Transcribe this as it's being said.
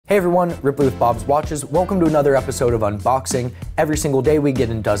Hey everyone, Ripley with Bob's Watches. Welcome to another episode of Unboxing. Every single day we get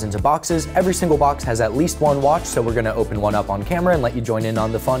in dozens of boxes. Every single box has at least one watch, so we're gonna open one up on camera and let you join in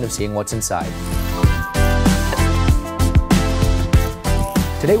on the fun of seeing what's inside.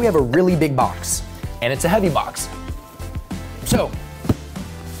 Today we have a really big box, and it's a heavy box. So,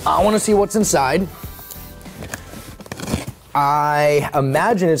 I wanna see what's inside. I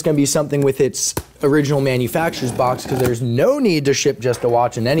imagine it's gonna be something with its original manufacturer's box because there's no need to ship just a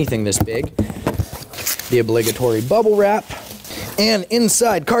watch in anything this big. The obligatory bubble wrap. And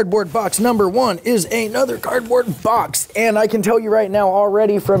inside cardboard box number 1 is another cardboard box. And I can tell you right now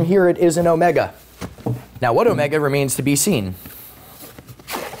already from here it is an Omega. Now what Omega remains to be seen.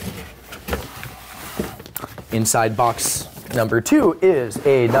 Inside box number 2 is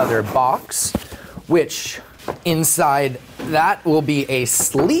another box, which inside that will be a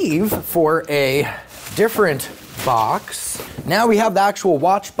sleeve for a different box. Now we have the actual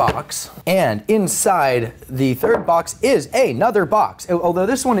watch box, and inside the third box is another box. Although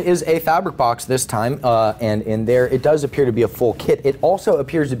this one is a fabric box this time, and in there it does appear to be a full kit. It also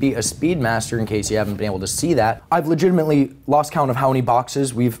appears to be a Speedmaster, in case you haven't been able to see that. I've legitimately lost count of how many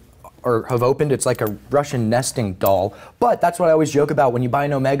boxes have opened. It's like a Russian nesting doll. But that's what I always joke about. When you buy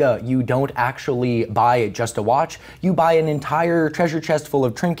an Omega, you don't actually buy just a watch. You buy an entire treasure chest full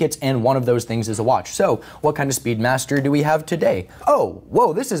of trinkets, and one of those things is a watch. So what kind of Speedmaster do we have today? Oh,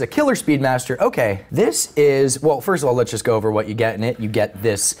 whoa, this is a killer Speedmaster. Okay, this is, well, first of all, let's just go over what you get in it. You get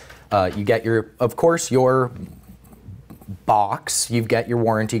this, you get of course, your box. You get your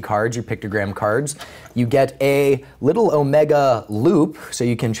warranty cards, your pictogram cards. You get a little Omega loupe so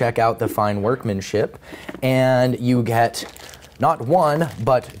you can check out the fine workmanship. And you get not one,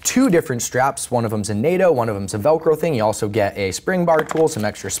 but 2 different straps. One of them's a NATO, one of them's a Velcro thing. You also get a spring bar tool, some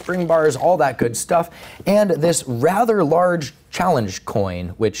extra spring bars, all that good stuff. And this rather large challenge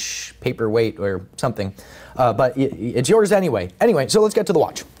coin, which paperweight or something. But it's yours anyway. Anyway, so let's get to the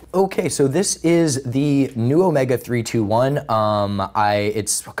watch. Okay, so this is the new Omega 321.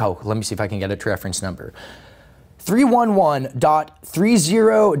 Let me see if I can get a reference number.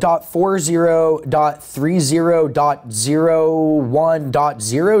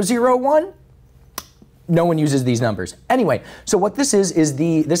 311.30.30.001.001? No one uses these numbers. Anyway, so what this is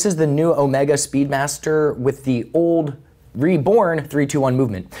the new Omega Speedmaster with the old reborn 321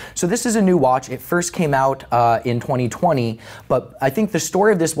 movement. So this is a new watch. It first came out in 2020, but I think the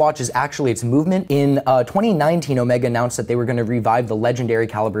story of this watch is actually its movement. In 2019, Omega announced that they were going to revive the legendary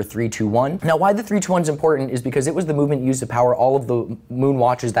CALIBRE 321. Now, why the 321 is important is because it was the movement used to power all of the moon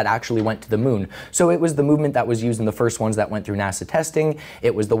watches that actually went to the moon. So it was the movement that was used in the first ones that went through NASA testing.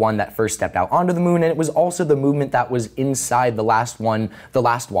 It was the one that first stepped out onto the moon, and it was also the movement that was inside the last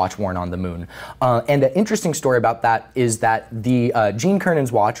watch worn on the moon. And an interesting story about that is that the Gene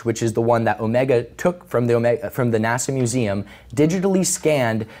Kernan's watch, which is the one that Omega took from the NASA museum, digitally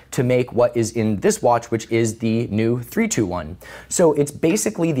scanned to make what is in this watch, which is the new 321. So it's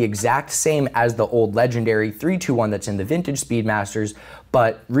basically the exact same as the old legendary 321 that's in the vintage Speedmasters,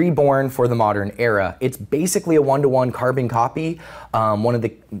 but reborn for the modern era. It's basically a one-to-one carbon copy. One of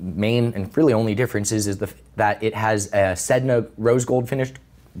the main and really only differences is that it has a Senda rose gold finished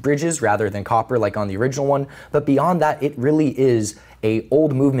bridges rather than copper like on the original one. But beyond that, it really is a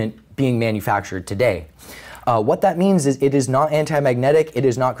old movement being manufactured today. What that means is it is not anti-magnetic, it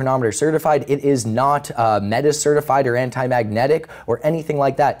is not chronometer certified, it is not METIS certified or anti-magnetic or anything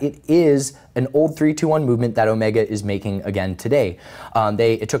like that. It is an old 321 movement that Omega is making again today.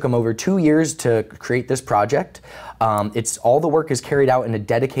 It took them over 2 years to create this project. All the work is carried out in a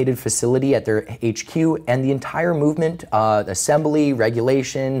dedicated facility at their HQ, and the entire movement, assembly,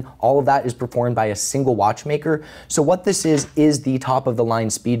 regulation, all of that is performed by a single watchmaker. So what this is the top of the line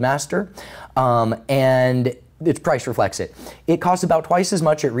Speedmaster, and its price reflects it. It costs about twice as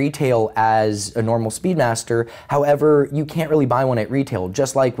much at retail as a normal Speedmaster. However, you can't really buy one at retail.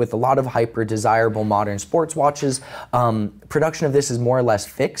 Just like with a lot of hyper desirable modern sports watches, production of this is more or less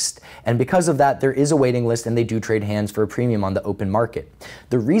fixed, and because of that, there is a waiting list and they do trade hands for a premium on the open market.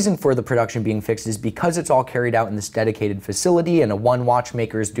 The reason for the production being fixed is because it's all carried out in this dedicated facility and one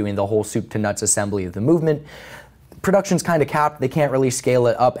watchmaker is doing the whole soup to nuts assembly of the movement. Production's kind of capped, they can't really scale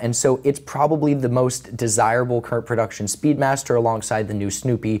it up, and so it's probably the most desirable current production Speedmaster alongside the new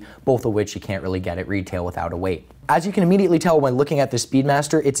Snoopy, both of which you can't really get at retail without a wait. As you can immediately tell when looking at the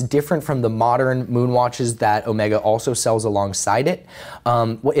Speedmaster, it's different from the modern moon watches that Omega also sells alongside it.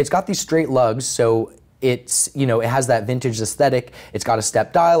 It's got these straight lugs, so it's, you know, it has that vintage aesthetic. It's got a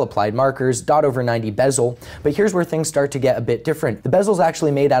step dial, applied markers, dot over 90 bezel, but here's where things start to get a bit different. The bezel's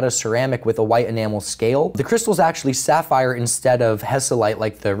actually made out of ceramic with a white enamel scale. The crystal's actually sapphire instead of hesselite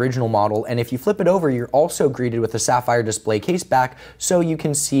like the original model, and if you flip it over, you're also greeted with a sapphire display case back, so you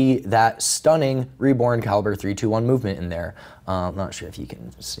can see that stunning reborn caliber 321 movement in there. I'm not sure if you can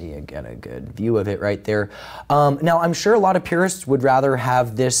see, get a good view of it right there. Now, I'm sure a lot of purists would rather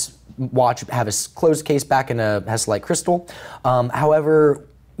have this watch have a closed case back in a hesselite crystal. However,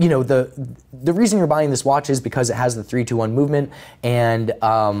 you know, the reason you're buying this watch is because it has the 321 movement, and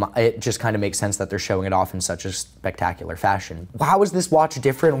it just kind of makes sense that they're showing it off in such a spectacular fashion. How is this watch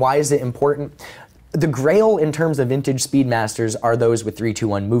different? Why is it important? The grail in terms of vintage Speedmasters are those with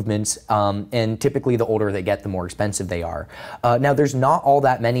 321 movements, and typically the older they get, the more expensive they are. Now, there's not all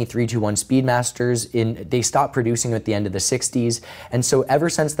that many 321 Speedmasters. They stopped producing at the end of the 60s, and so ever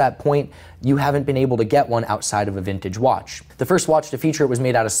since that point, you haven't been able to get one outside of a vintage watch. The first watch to feature it was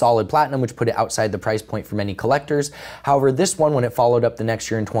made out of solid platinum, which put it outside the price point for many collectors. However, this one, when it followed up the next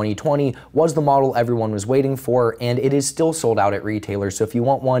year in 2020, was the model everyone was waiting for, and it is still sold out at retailers. So if you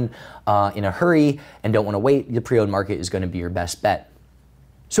want one in a hurry and don't want to wait, the pre-owned market is going to be your best bet.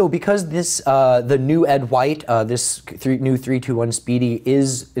 So because this, the new Ed White, this new 321 Speedy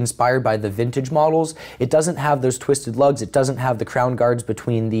is inspired by the vintage models, it doesn't have those twisted lugs, it doesn't have the crown guards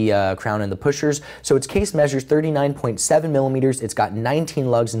between the crown and the pushers, so its case measures 39.7 millimeters, it's got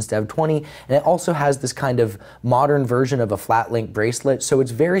 19 lugs instead of 20, and it also has this kind of modern version of a flat link bracelet, so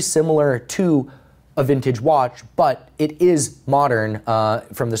it's very similar to a vintage watch, but it is modern,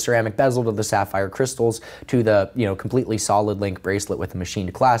 from the ceramic bezel to the sapphire crystals to the, you know, completely solid link bracelet with a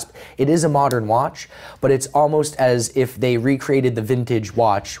machined clasp. It is a modern watch, but it's almost as if they recreated the vintage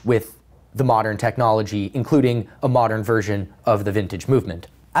watch with the modern technology, including a modern version of the vintage movement.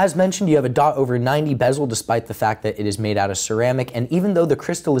 As mentioned, you have a dot over 90 bezel despite the fact that it is made out of ceramic, and even though the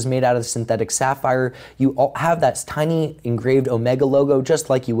crystal is made out of synthetic sapphire, you have that tiny engraved Omega logo just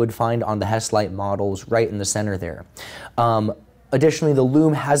like you would find on the hesselite models right in the center there. Additionally, the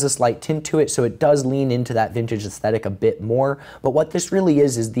lume has a slight tint to it, so it does lean into that vintage aesthetic a bit more, but what this really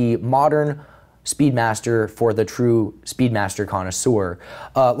is the modern Speedmaster for the true Speedmaster connoisseur.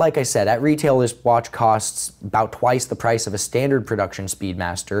 Like I said, at retail this watch costs about twice the price of a standard production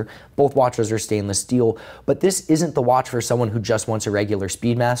Speedmaster. Both watches are stainless steel, but this isn't the watch for someone who just wants a regular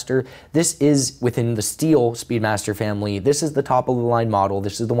Speedmaster. This is within the steel Speedmaster family. This is the top of the line model.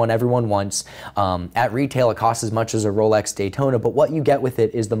 This is the one everyone wants. At retail it costs as much as a Rolex Daytona, but what you get with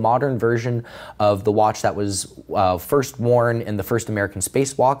it is the modern version of the watch that was first worn in the first American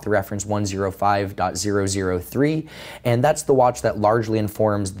spacewalk, the reference 105.003, and that's the watch that largely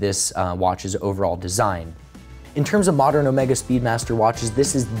informs this watch's overall design. In terms of modern Omega Speedmaster watches,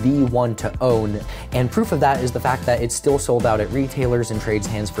 this is the one to own, and proof of that is the fact that it's still sold out at retailers and trades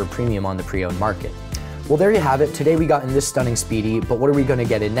hands for a premium on the pre-owned market. Well, there you have it. Today we got in this stunning Speedy, but what are we going to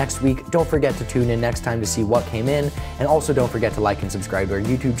get in next week? Don't forget to tune in next time to see what came in, and also don't forget to like and subscribe to our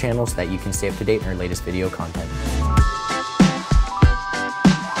YouTube channel so that you can stay up to date on our latest video content.